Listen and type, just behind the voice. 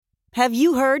Have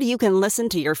you heard you can listen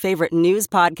to your favorite news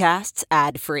podcasts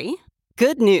ad-free?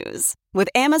 Good news! With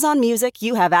Amazon Music,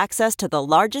 you have access to the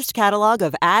largest catalog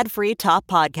of ad-free top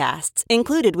podcasts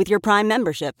included with your Prime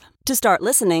membership. To start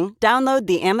listening, download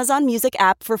the Amazon Music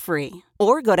app for free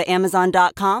or go to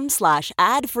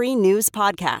amazon.com/ad-free news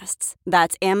podcasts.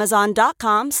 That's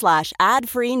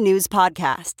amazon.com/ad-free news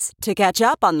podcasts to catch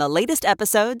up on the latest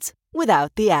episodes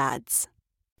without the ads.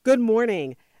 Good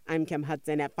morning. I'm Kim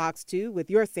Hudson at Fox 2 with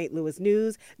your St. Louis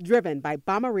news, driven by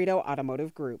Bomarito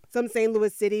Automotive Group. Some St.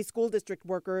 Louis City School District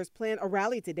workers plan a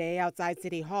rally today outside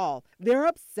City Hall. They're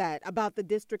upset about the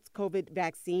district's COVID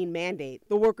vaccine mandate.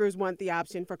 The workers want the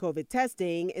option for COVID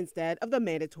testing instead of the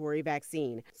mandatory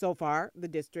vaccine. So far, the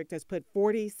district has put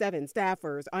 47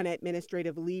 staffers on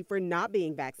administrative leave for not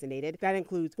being vaccinated. That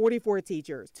includes 44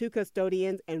 teachers, 2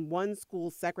 custodians, and 1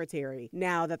 school secretary.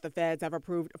 Now that the feds have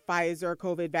approved Pfizer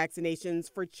COVID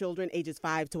vaccinations for children ages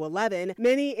 5 to 11,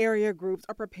 many area groups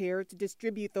are prepared to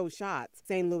distribute those shots.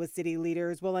 St. Louis City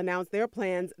leaders will announce their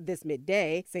plans this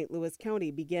midday. St. Louis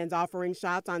County begins offering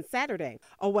shots on Saturday.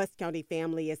 A West County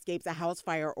family escapes a house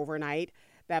fire overnight.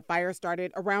 That fire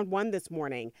started around 1 this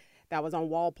morning. That was on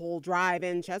Walpole Drive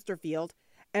in Chesterfield.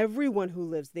 Everyone who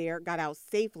lives there got out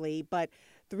safely, but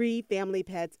 3 family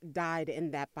pets died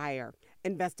in that fire.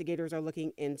 Investigators are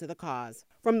looking into the cause.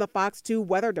 From the Fox 2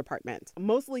 Weather Department,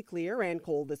 mostly clear and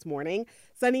cold this morning.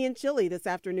 Sunny and chilly this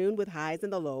afternoon with highs in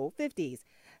the low 50s.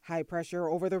 High pressure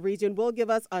over the region will give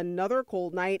us another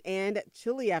cold night and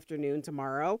chilly afternoon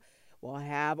tomorrow. We'll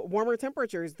have warmer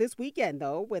temperatures this weekend,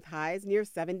 though, with highs near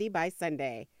 70 by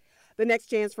Sunday. The next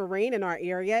chance for rain in our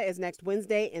area is next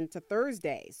Wednesday into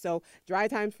Thursday, so dry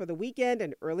times for the weekend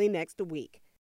and early next week.